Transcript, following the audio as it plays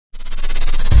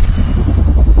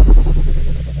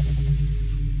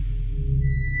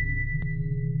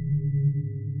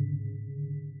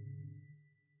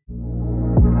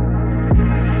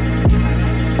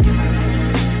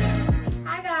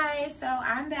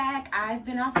back. I've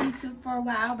been off YouTube for a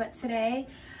while, but today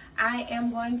I am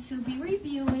going to be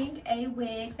reviewing a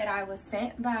wig that I was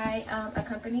sent by a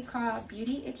company called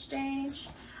Beauty Exchange.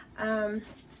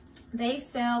 They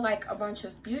sell like a bunch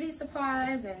of beauty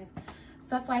supplies and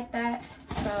stuff like that.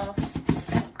 So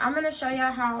I'm gonna show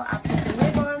y'all how I put the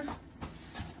wig on.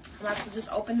 I'm about to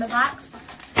just open the box.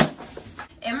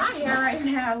 And my hair right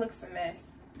now looks a mess.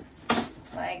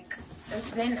 Like,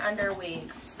 it's been under a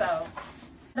wig. So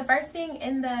the first thing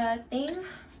in the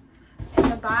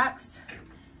box,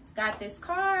 got this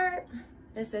card.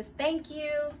 This says thank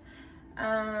you.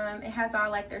 It has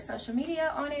all like their social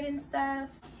media on it and stuff.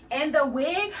 And the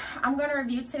wig I'm gonna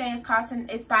review today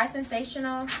it's by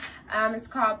Sensationnel. It's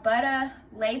called Butta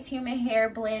Lace Human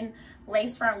Hair Blend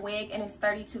Lace Front Wig, and it's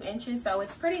 32 inches, so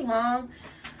it's pretty long.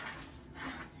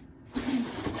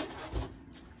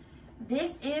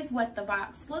 This is what the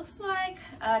box looks like.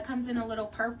 It comes in a little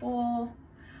purple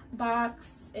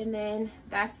box, and then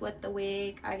that's what the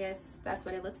wig, I guess that's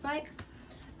what it looks like.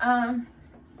 I'm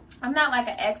not like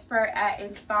an expert at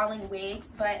installing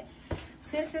wigs, but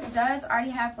since this does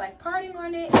already have like parting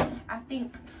on it, I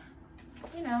think,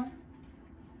 you know,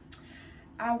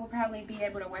 I will probably be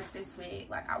able to work this wig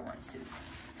like I want to.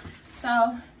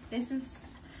 So this is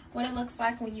what it looks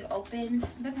like when you open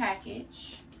the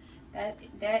package.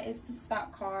 That is the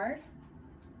stock card.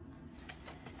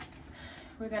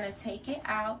 We're gonna take it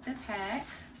out the pack.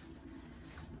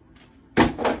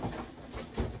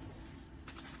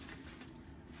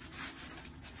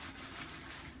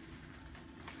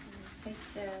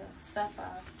 Take the stuff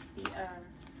off the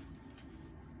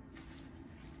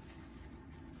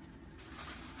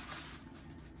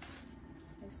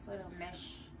this little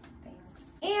mesh thing.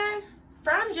 And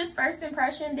from just first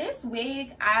impression, this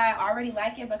wig, I already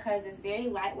like it because it's very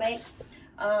lightweight.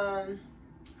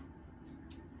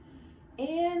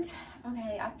 And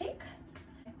okay, I think,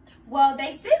 well,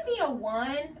 they sent me a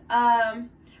 1.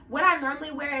 What I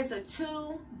normally wear is a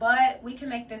 2, but we can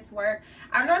make this work.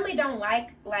 I normally don't like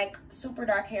super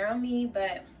dark hair on me,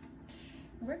 but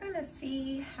we're gonna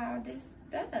see how this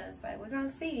does. Like, we're gonna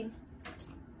see.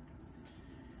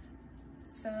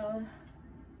 So,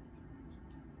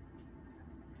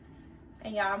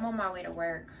 and y'all, I'm on my way to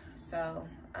work, so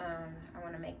I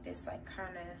want to make this like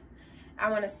kind of, I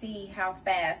want to see how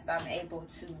fast I'm able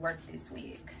to work this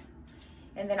wig,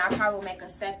 and then I'll probably make a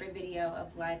separate video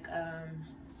of like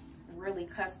really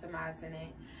customizing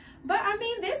it. But I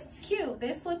mean, this is cute.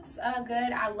 This looks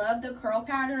good. I love the curl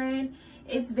pattern.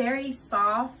 It's very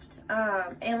soft,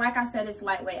 and like I said, it's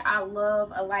lightweight. I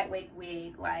love a lightweight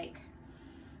wig. Like,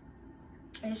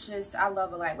 it's just, I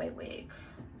love a lightweight wig.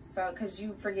 So, because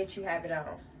you forget you have it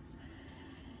on.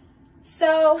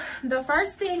 So, the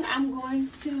first thing I'm going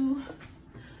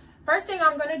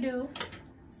to do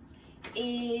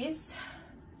is,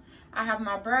 I have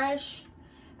my brush.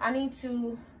 I need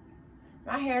to,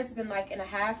 my hair's been like in a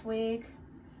half wig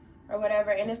or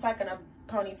whatever, and it's like in a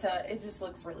ponytail. It just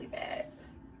looks really bad.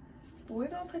 But we're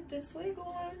gonna put this wig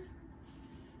on.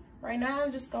 Right now,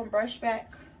 I'm just gonna brush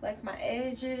back like my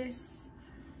edges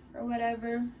or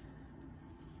whatever.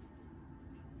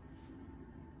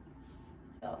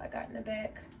 So I got in the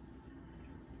back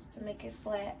just to make it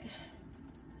flat.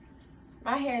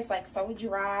 My hair is like so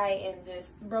dry and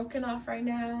just broken off right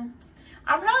now.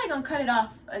 I'm probably gonna cut it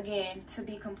off again, to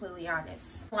be completely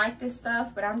honest. I like this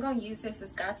stuff, but I'm gonna use this.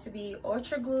 It's got to be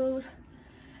ultra glued.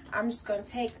 I'm just gonna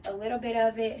take a little bit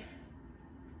of it,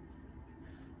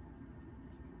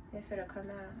 if it'll come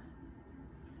out,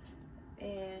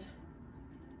 and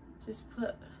just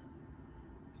put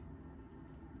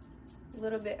a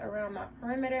little bit around my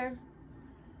perimeter.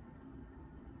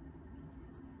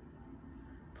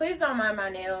 Please don't mind my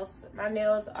nails. My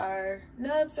nails are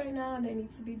nubs right now. They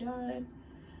need to be done.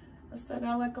 I still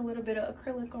got like a little bit of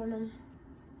acrylic on them.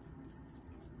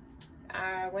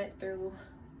 I went through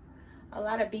a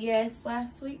lot of BS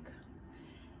last week,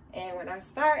 and when I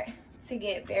start to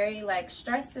get very like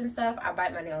stressed and stuff, I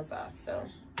bite my nails off. So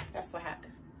that's what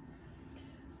happened.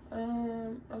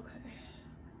 Okay.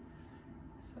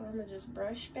 So I'm gonna just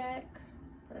brush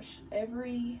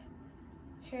every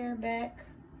hair back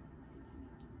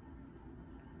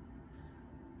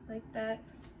like that.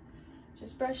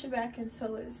 Just brush it back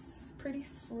until it's pretty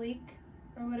sleek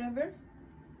or whatever.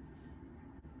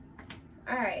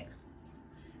 All right,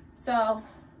 so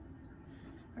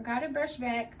I got it brushed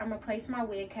back. I'm gonna place my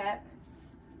wig cap.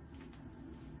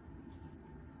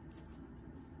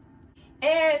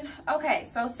 And okay,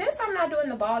 so since I'm not doing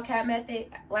the ball cap method,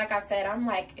 like I said, I'm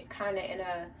like kind of in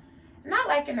a, not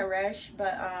like in a rush,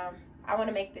 but I want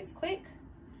to make this quick.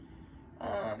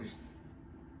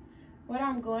 What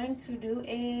I'm going to do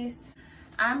is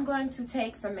I'm going to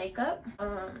take some makeup.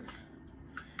 I'm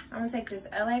gonna take this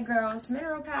LA Girls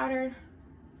mineral powder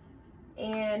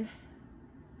and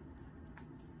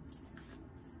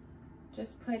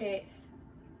just put it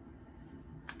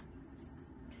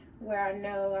where I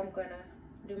know I'm gonna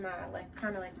do my, like,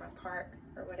 kind of like my part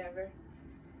or whatever.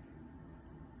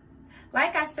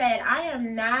 Like I said, I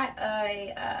am not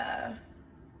a,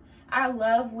 I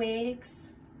love wigs,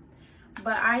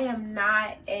 but I am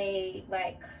not a,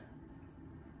 like,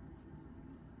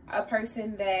 a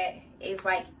person that is,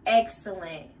 like,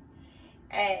 excellent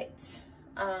at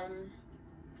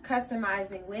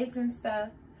customizing wigs and stuff.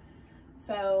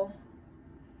 So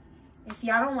if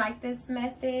y'all don't like this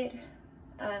method,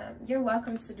 you're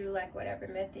welcome to do, like, whatever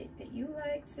method that you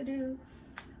like to do,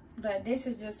 but this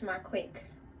is just my quick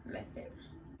method.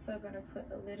 So I'm gonna put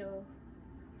a little,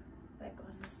 like,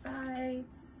 on the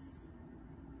sides.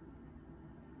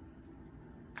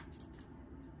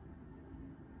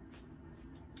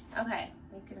 Okay,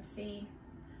 you can see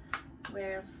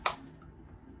where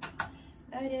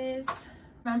that is.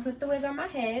 I'm gonna put the wig on my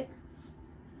head.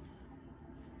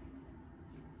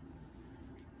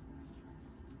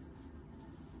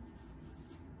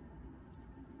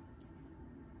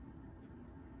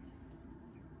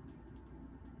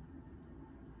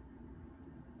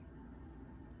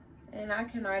 And I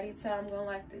can already tell I'm gonna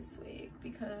like this wig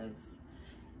because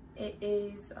it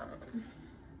is,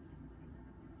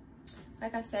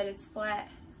 like I said, it's flat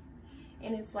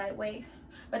and it's lightweight.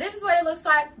 But this is what it looks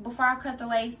like before I cut the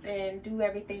lace and do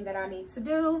everything that I need to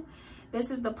do. This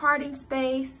is the parting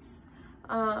space.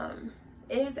 It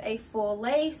is a full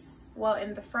lace. Well,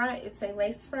 in the front, it's a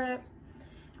lace front.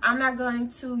 I'm not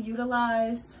going to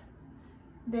utilize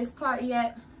this part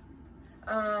yet.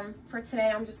 For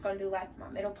today, I'm just gonna do, like, my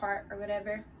middle part or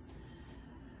whatever.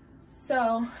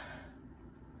 So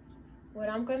what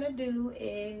I'm gonna do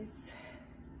is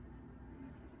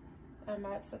I'm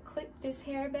about to clip this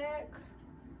hair back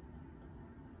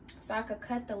so I could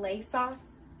cut the lace off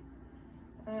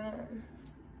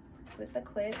with the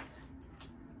clip.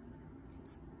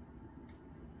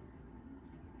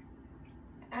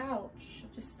 Ouch,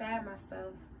 I just stabbed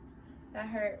myself. That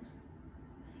hurt.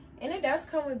 And it does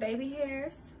come with baby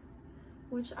hairs,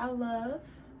 which I love.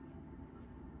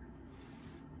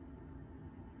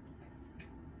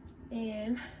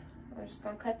 And I'm just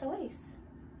gonna cut the lace.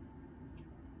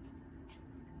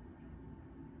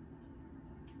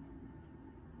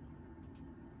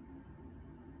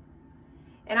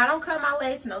 And I don't cut my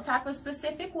lace no type of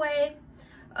specific way.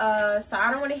 So I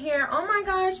don't want to hear, oh my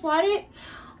gosh, why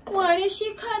did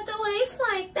she cut the lace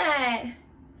like that?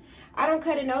 I don't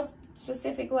cut it no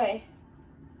specific way.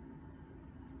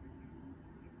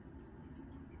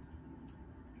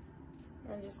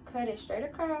 And just cut it straight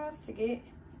across to get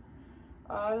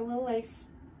all the little lace,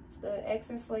 the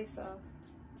excess lace off.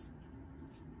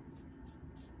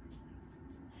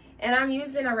 And I'm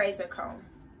using a razor comb.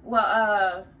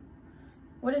 Well,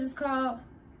 what is this called?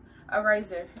 A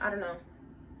razor, I don't know.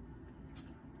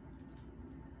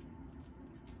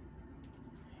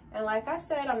 And like I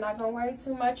said, I'm not gonna worry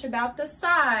too much about the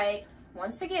side.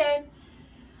 Once again,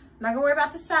 I'm not gonna worry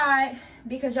about the side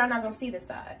because y'all not gonna see the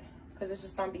side because it's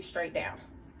just gonna be straight down.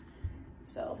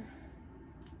 So.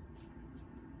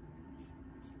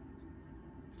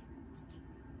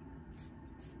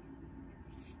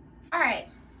 All right.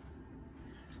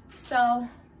 So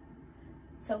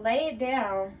to lay it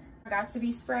down, I got to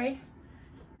be spray.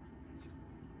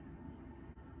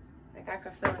 Like I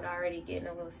can feel it already getting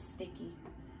a little sticky.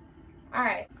 All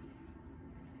right.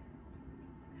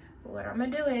 What I'm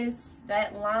gonna do is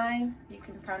that line, you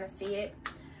can kind of see it.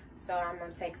 So I'm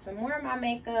gonna take some more of my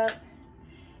makeup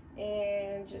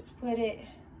and just put it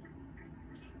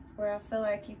where I feel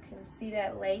like you can see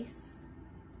that lace.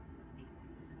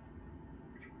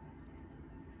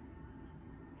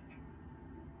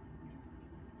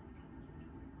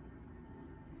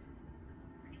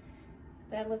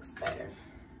 That looks better.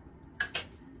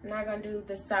 I'm not gonna do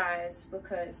the sides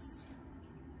because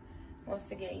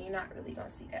once again, you're not really gonna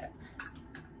see that.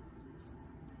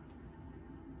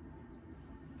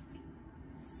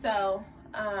 So,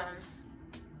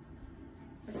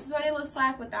 this is what it looks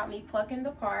like without me plucking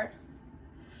the part.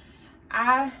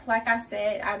 Like I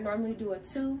said, I normally do a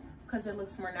 2 because it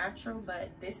looks more natural, but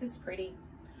this is pretty.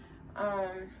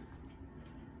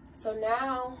 So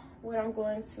now what I'm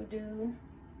going to do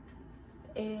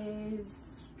is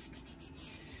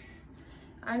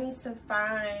I need to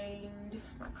find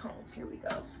my comb. Here we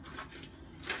go.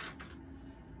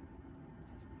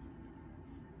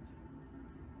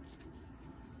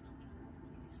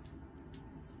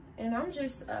 And I'm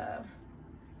just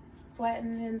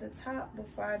flattening the top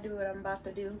before I do what I'm about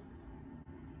to do.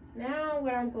 Now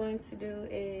what I'm going to do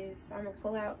is I'm gonna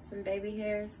pull out some baby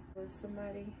hairs. Was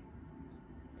somebody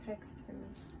texting me?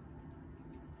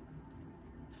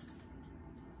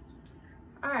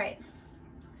 All right,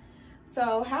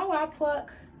 so how I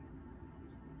pluck,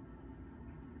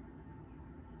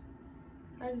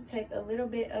 I just take a little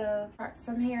bit of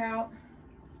some hair out,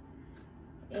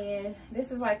 and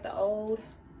this is like the old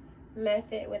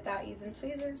method without using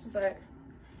tweezers, but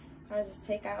I just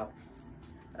take out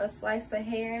a slice of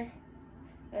hair,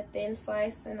 a thin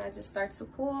slice, and I just start to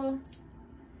pull.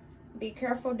 Be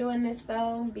careful doing this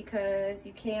though, because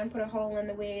you can put a hole in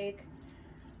the wig.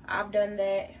 I've done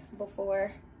that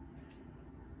before,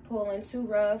 pulling too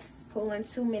rough, pulling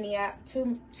too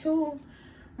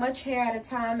much hair at a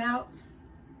time out.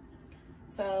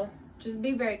 So just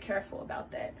be very careful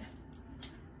about that.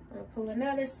 I'm gonna pull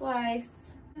another slice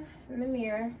in the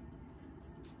mirror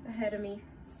ahead of me.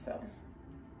 So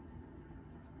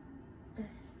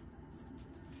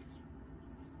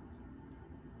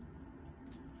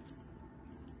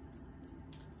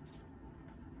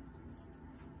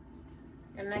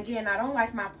and again, I don't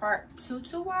like my part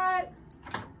too wide,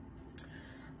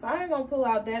 so I ain't gonna pull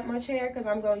out that much hair because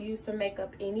I'm gonna use some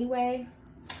makeup anyway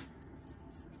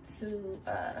to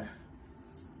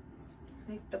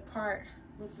make the part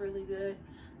look really good.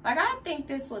 Like I think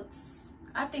this looks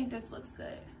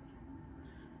good,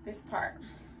 this part,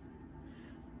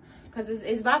 because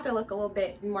it's about to look a little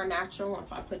bit more natural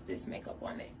once I put this makeup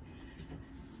on it.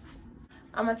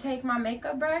 I'm gonna take my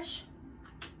makeup brush.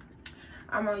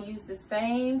 I'm gonna use the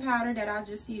same powder that I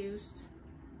just used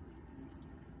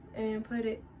and put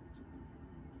it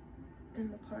in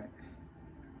the part.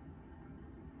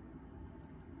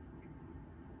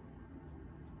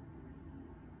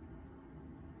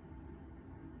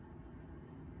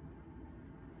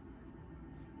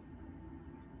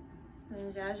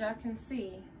 And as y'all can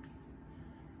see,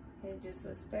 it just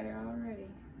looks better already.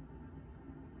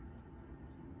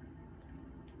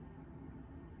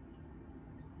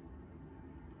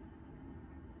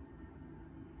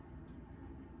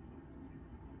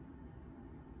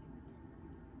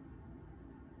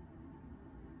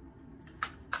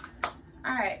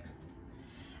 All right,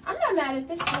 I'm not mad at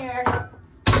this hair.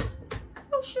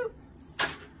 Oh shoot.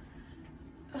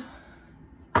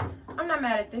 I'm not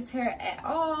mad at this hair at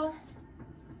all.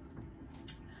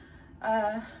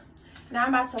 Now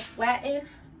I'm about to flatten.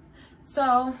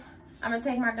 So I'm gonna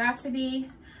take my Got2b.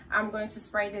 I'm going to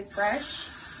spray this brush.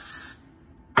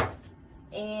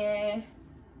 And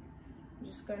I'm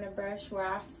just gonna brush where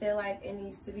I feel like it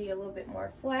needs to be a little bit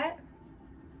more flat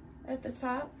at the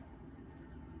top.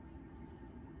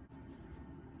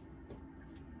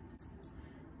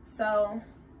 So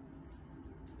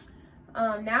now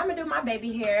I'm gonna do my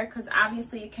baby hair, because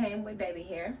obviously it came with baby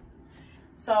hair.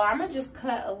 So I'm gonna just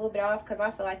cut a little bit off because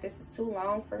I feel like this is too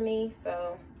long for me.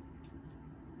 So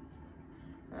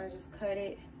I just cut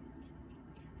it,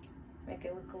 make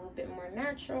it look a little bit more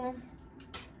natural.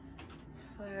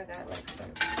 So I got like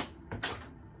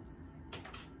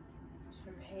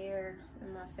some hair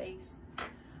in my face.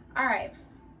 All right,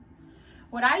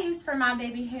 what I use for my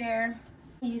baby hair,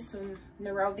 I use some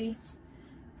Nairobi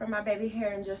for my baby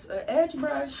hair and just an edge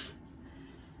brush.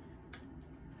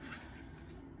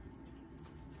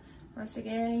 Once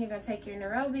again, you're gonna take your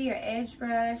Nairobi, your edge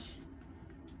brush,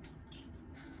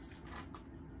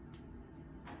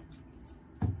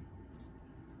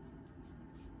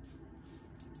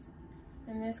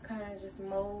 and this kind of just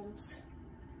molds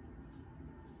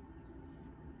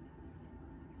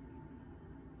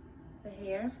the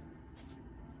hair.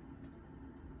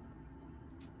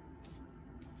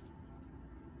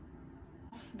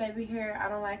 Baby hair, I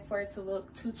don't like for it to look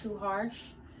too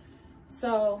harsh,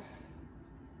 so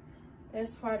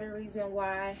that's part of the reason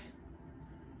why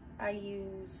I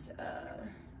use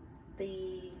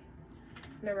the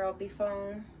Nairobi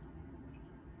foam.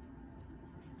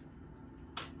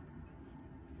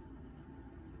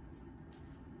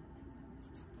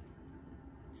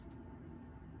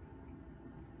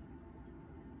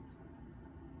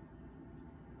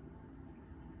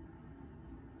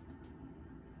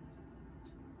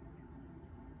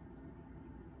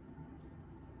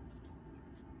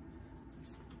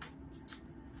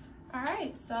 All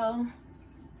right, so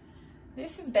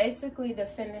this is basically the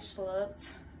finished look.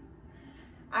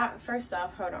 First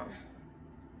off, hold on,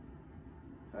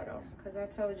 because I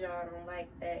told y'all I don't like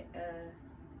that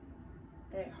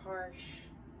that harsh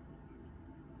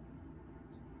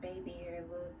baby hair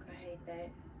look. I hate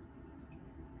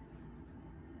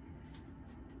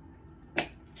that.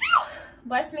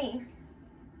 Bless me.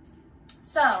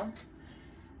 So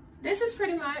this is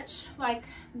pretty much like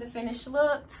the finished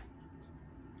look.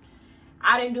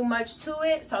 I didn't do much to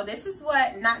it, so this is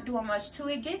what not doing much to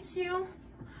it gets you,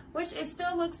 which it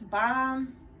still looks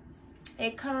bomb.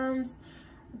 It comes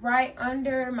right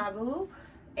under my boob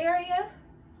area,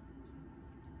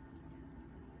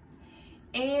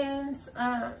 and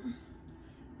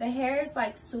the hair is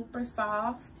like super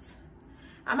soft.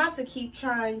 I'm about to keep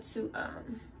trying to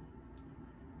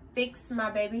fix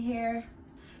my baby hair.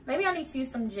 Maybe I need to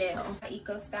use some gel,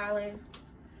 eco styling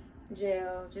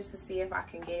gel, just to see if I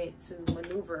can get it to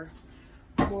maneuver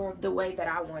more of the way that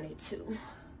I want it to.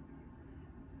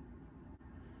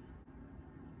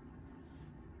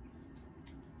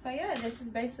 So yeah, this is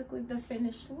basically the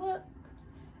finished look.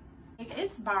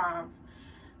 It's bomb.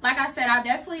 Like I said, I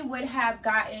definitely would have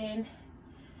gotten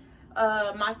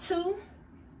my 2,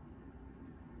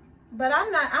 but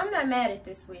I'm not mad at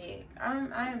this wig. I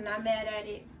am not mad at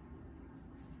it.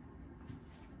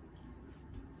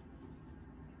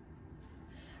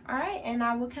 All right, and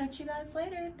I will catch you guys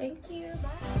later. Thank you.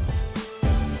 Bye.